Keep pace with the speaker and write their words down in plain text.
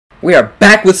We are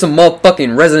back with some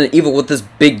motherfucking Resident Evil with this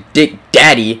big dick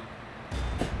daddy.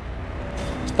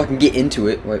 Let's fucking get into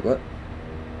it. Wait, what?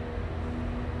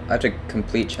 I have to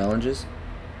complete challenges?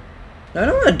 No, I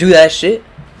don't want to do that shit.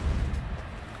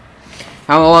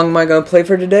 How long am I gonna play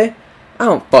for today? I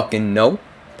don't fucking know.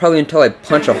 Probably until I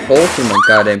punch a hole through my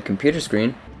goddamn computer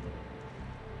screen.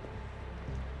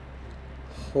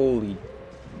 Holy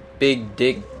big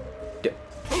dick.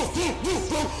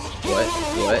 What?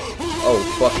 What? Oh,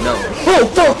 fuck no. Oh,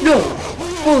 fuck no!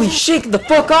 Holy shit, get the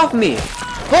fuck off me!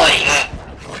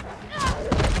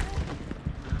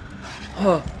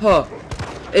 Huh.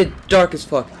 It's dark as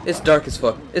fuck. It's dark as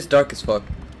fuck. It's dark as fuck.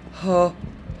 Oh,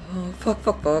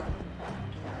 fuck.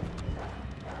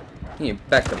 You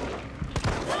back the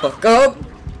fuck up!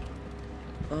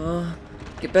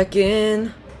 Get back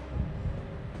in.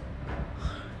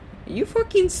 Are you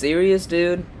fucking serious,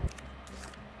 dude?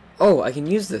 Oh, I can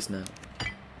use this now.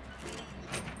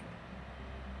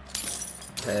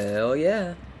 Hell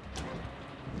yeah.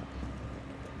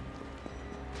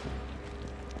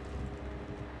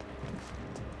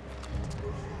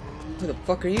 Who the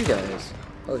fuck are you guys?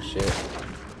 Oh shit.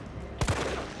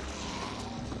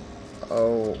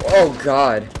 Oh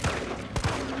god.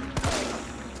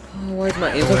 Oh, why is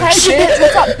my aim so shit? Bitch,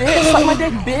 what's up, bitch? Suck my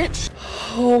dick, bitch.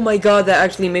 Oh my god, that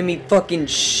actually made me fucking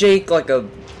shake like a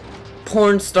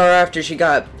porn star after she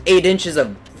got 8 inches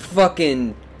of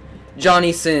fucking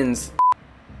Johnny Sins.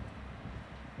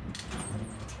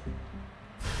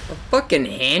 A fucking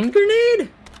hand grenade?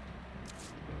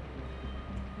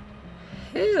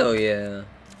 Hell yeah.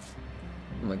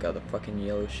 Oh my god, the fucking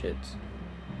yellow shits.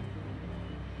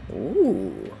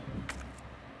 Ooh.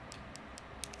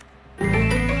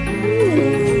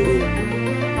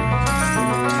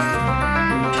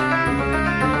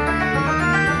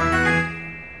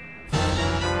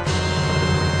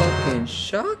 Fucking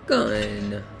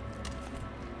shotgun.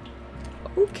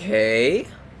 Okay.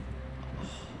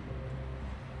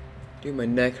 Dude, my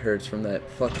neck hurts from that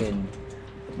fucking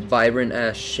vibrant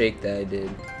ass shake that I did.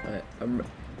 I'm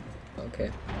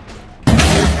okay.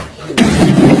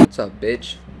 What's up,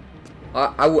 bitch?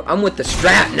 I'm with the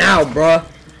strap now, bruh.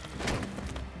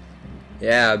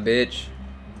 Yeah, bitch.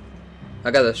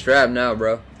 I got the strap now,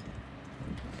 bro.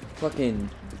 Fucking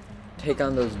take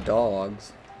on those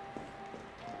dogs.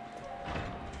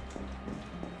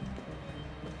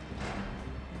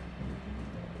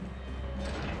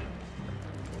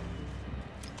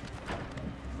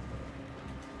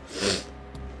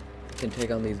 Can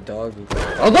take on these dogs with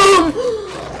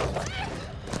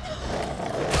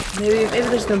maybe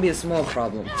there's gonna be a small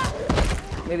problem.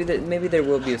 Maybe there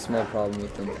will be a small problem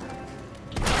with them.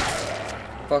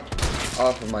 Fuck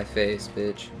off of my face,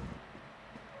 bitch.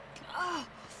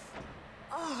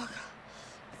 Oh,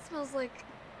 it smells like.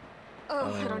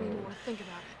 Oh, I don't even want to think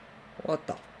about it. What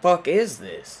the fuck is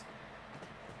this?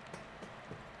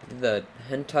 The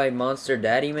hentai monster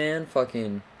daddy man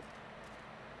fucking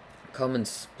come and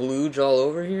splooge all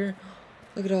over here?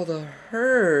 Look at all the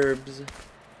herbs.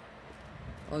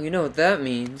 Oh, you know what that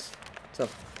means?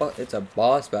 It's a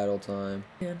boss battle time.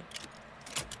 Man.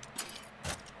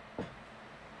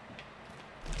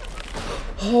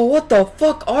 Oh, what the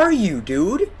fuck are you,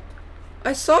 dude?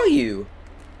 I saw you.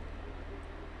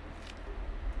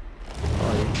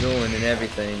 Oh, you're drooling and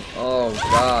everything. Oh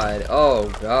god. Oh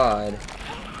god.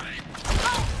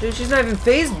 Dude, she's not even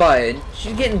phased by it.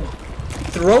 She's getting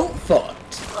throat fucked.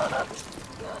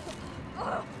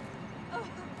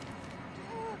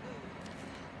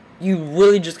 You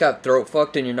really just got throat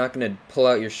fucked and you're not gonna pull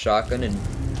out your shotgun and...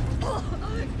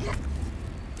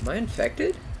 Am I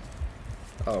infected?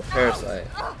 Oh, parasite.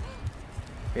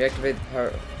 Reactivate the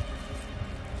power...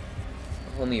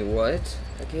 Homie, what?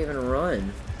 I can't even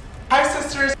run. Hi,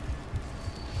 sisters.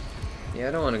 Yeah,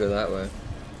 I don't want to go that way.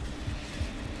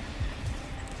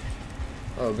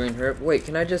 Oh, green herb? Wait,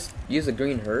 can I just use a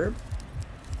green herb?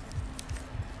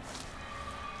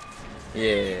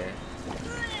 Yeah.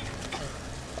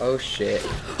 Oh shit.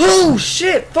 Oh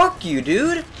shit! Fuck you,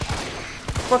 dude!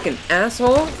 Fucking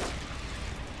asshole!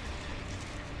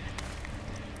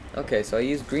 Okay, so I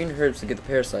use green herbs to get the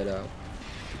parasite out.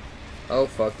 Oh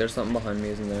fuck, there's something behind me,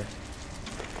 isn't there?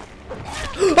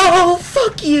 Oh,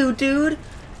 fuck you, dude!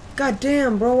 God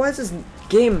damn, bro, why is this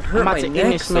game hurt my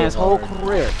neck so hard? whole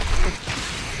career.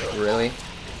 Really?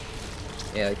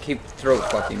 Yeah, keep throat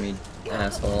fucking me,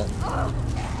 asshole.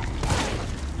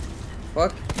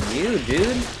 Fuck you,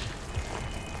 dude.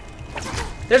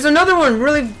 There's another one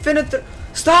really finna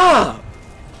stop!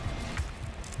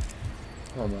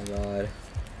 Oh my god.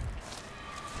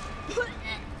 You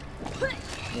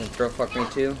gonna throat fuck me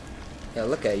too? Yeah,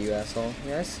 look at you, asshole.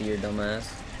 Yeah, I see your dumb ass.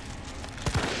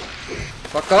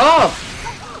 Fuck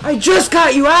off! I just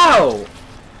got you out!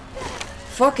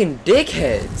 Fucking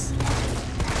dickheads!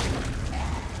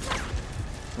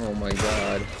 Oh my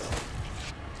god.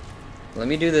 Let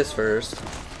me do this first.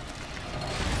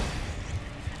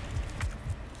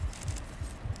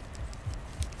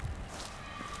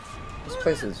 This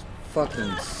place is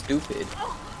fucking stupid.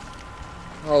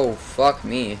 Oh, fuck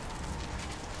me.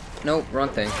 Nope, wrong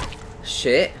thing.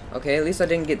 Shit. Okay, at least I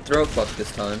didn't get throat fucked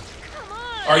this time.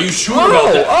 Are you sure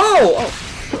about that? Oh!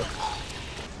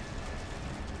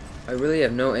 I really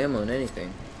have no ammo in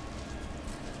anything.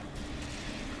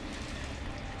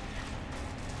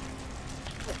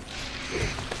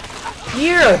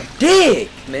 You're a dick,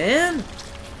 man!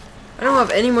 I don't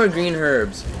have any more green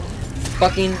herbs.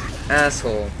 Fucking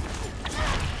asshole.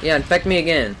 Yeah, infect me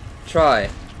again. Try.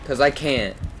 Because I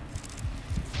can't.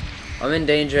 I'm in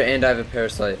danger and I have a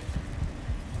parasite.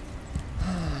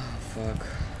 Fuck.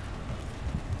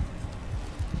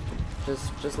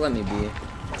 Just let me be.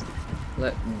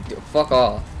 Fuck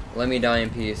off. Let me die in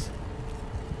peace.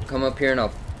 Come up here and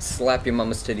I'll slap your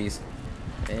mama's titties.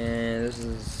 And this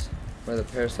is where the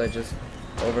parasite just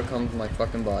overcomes my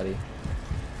fucking body.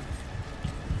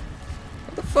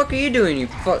 What the fuck are you doing? You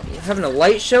having a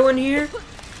light show in here?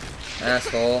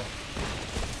 Asshole.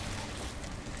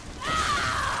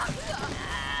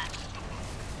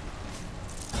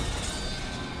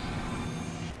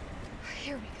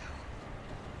 Here we go.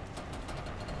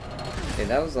 Okay,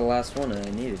 that was the last one that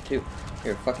I needed too.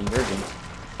 You're a fucking virgin.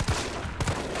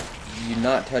 You're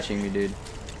not touching me, dude.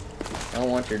 I don't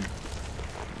want your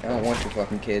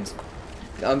fucking kids.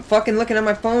 I'm fucking looking at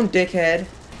my phone, dickhead.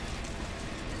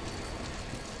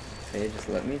 Okay, just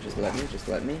let me.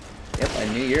 Yep, I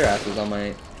knew your ass was on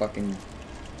my fucking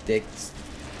dicks.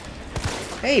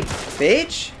 Hey,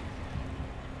 bitch!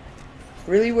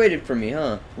 Really waited for me,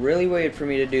 huh? Really waited for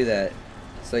me to do that.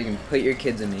 So you can put your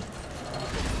kids in me.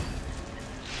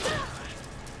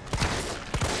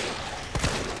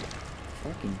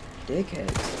 Fucking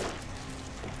dickheads.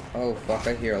 Oh, fuck,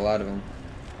 I hear a lot of them.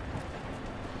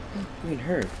 Green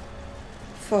herb.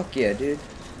 Fuck yeah, dude.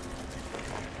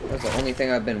 That's the only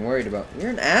thing I've been worried about. You're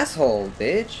an asshole,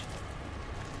 bitch.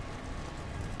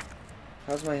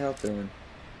 How's my health doing?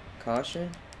 Caution?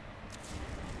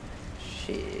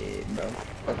 Shit, bro.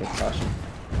 Fucking caution.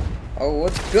 Oh,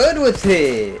 what's good with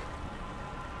it?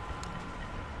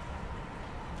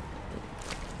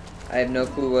 I have no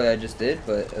clue what I just did,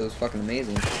 but it was fucking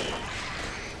amazing.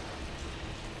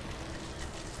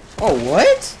 Oh,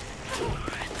 what?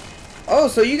 Oh,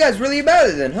 so you guys really about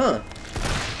it then, huh?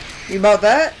 You about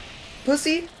that?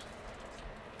 Pussy?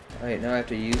 Alright, now I have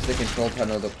to use the control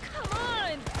panel to...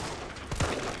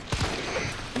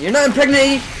 You're not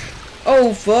impregnating!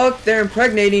 Oh, fuck, they're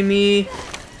impregnating me!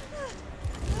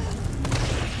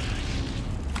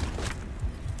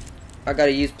 I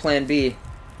gotta use plan B.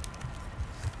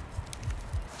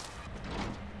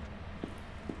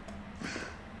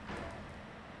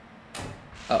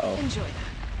 Uh-oh. Enjoy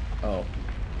that. Oh.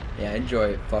 Yeah, enjoy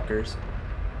it, fuckers.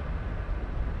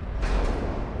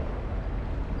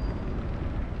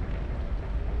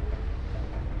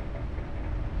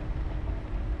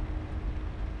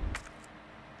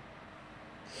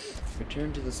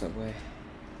 Return to the subway.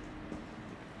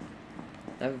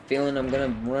 I have a feeling I'm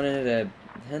gonna run into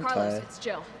hentai. Carlos, it's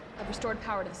Jill. I've restored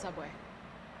power to the subway.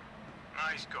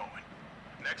 Nice going.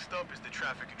 Next up is the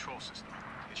traffic control system.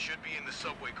 It should be in the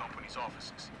subway company's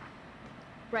offices.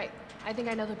 Right. I think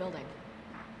I know the building.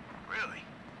 Really?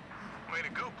 Way to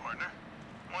go, partner.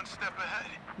 One step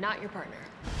ahead. Not your partner.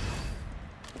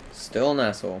 Still an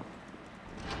asshole.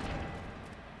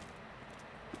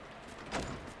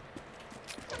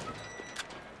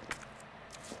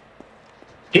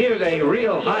 Here's a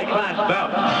real high-class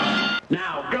bout.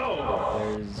 Now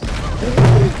go!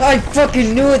 There's... I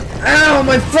fucking knew it! Ow,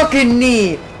 my fucking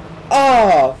knee!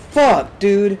 Oh, fuck,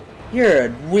 dude. You're a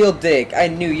real dick. I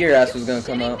knew your ass was gonna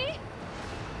come out.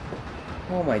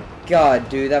 Oh my god,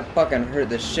 dude, that fucking hurt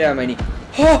the shit out of my knee.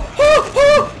 Oh, oh,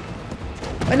 oh!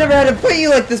 I never had to fight you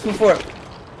like this before.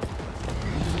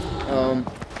 I'm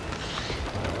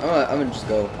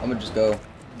gonna just go.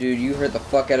 Dude, you hurt the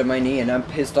fuck out of my knee, and I'm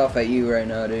pissed off at you right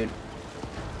now, dude.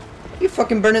 You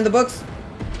fucking burning the books?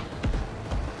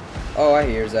 Oh, I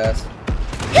hear his ass.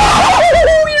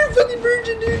 Oh, you're a fucking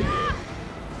virgin, dude.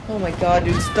 Oh my god,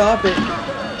 dude, stop it.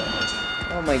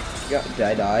 Oh my god, did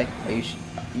I die? Are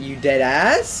you dead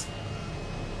ass?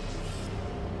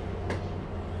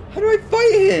 How do I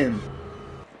fight him?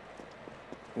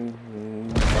 Ooh.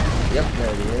 Yep,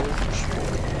 there he is.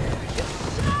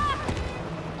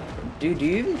 Dude, do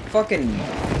you even fucking...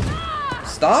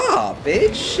 Stop,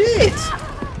 bitch! Shit!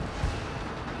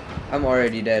 I'm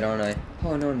already dead, aren't I?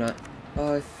 Oh, no, I'm not.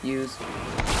 Oh, use.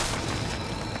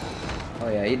 Oh,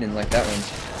 yeah, he didn't like that one,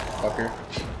 fucker.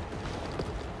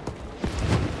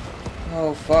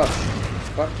 Oh, fuck.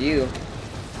 Fuck you.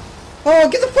 Oh,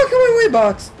 get the fuck out of my way,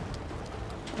 box!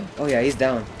 Oh, yeah, he's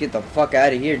down. Get the fuck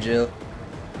out of here, Jill.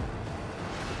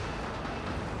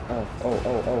 Oh, oh,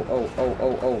 oh, oh, oh, oh,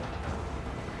 oh, oh.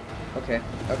 Okay,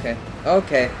 okay,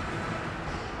 okay.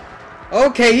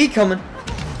 Okay, he coming.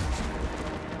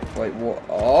 Wait, what?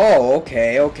 Oh,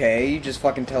 okay, okay. You just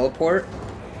fucking teleport?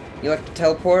 You like to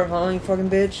teleport, huh, you fucking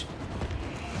bitch?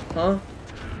 Huh?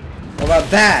 What about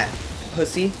that,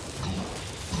 pussy?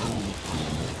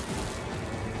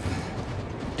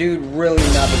 Dude, really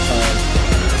not the time.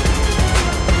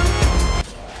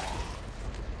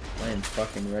 I am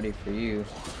fucking ready for you.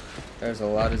 There's a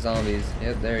lot of zombies.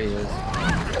 Yep, there he is.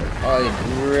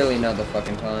 Oh, really not the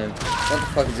fucking time. What the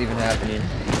fuck is even happening?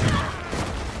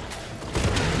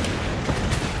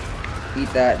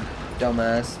 Eat that,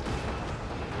 dumbass.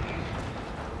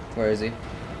 Where is he?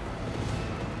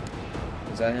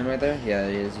 Is that him right there? Yeah,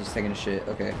 he is. He's taking a shit.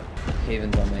 Okay.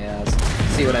 Haven's on my ass.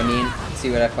 See what I mean?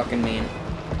 See what I fucking mean?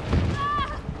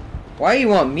 Why you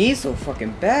want me so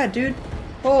fucking bad, dude?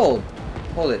 Hold.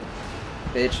 Hold it.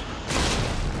 Bitch.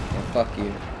 Oh, fuck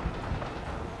you.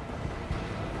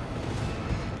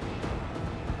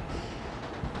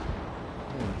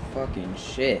 Oh, fucking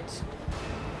shit.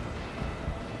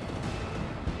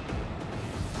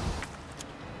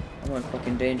 I'm in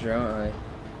fucking danger, aren't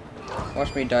I?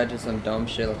 Watch me die to some dumb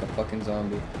shit like a fucking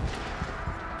zombie.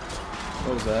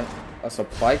 What was that? A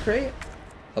supply crate?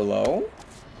 Hello?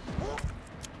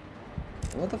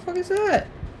 What the fuck is that?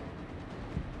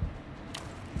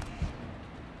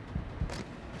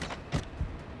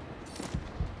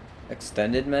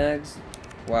 Extended mags?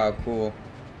 Wow, cool.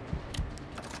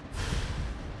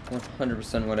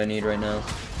 100% what I need right now.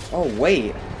 Oh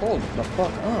wait, hold the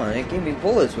fuck on, it gave me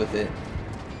bullets with it.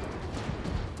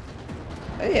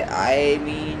 Hey, I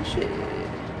mean, shit.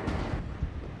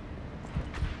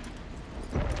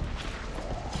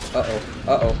 Uh-oh,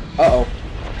 uh-oh, uh-oh.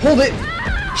 Hold it!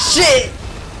 Shit!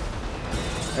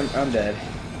 I'm dead.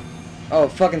 Oh,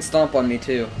 fucking stomp on me,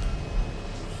 too.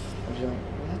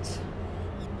 What?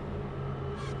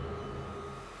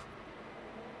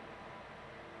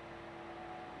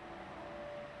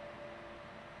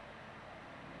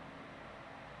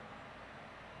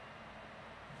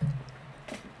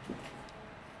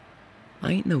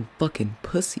 I ain't no fucking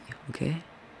pussy, okay?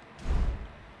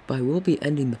 But I will be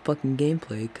ending the fucking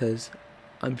gameplay, cause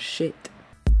I'm shit.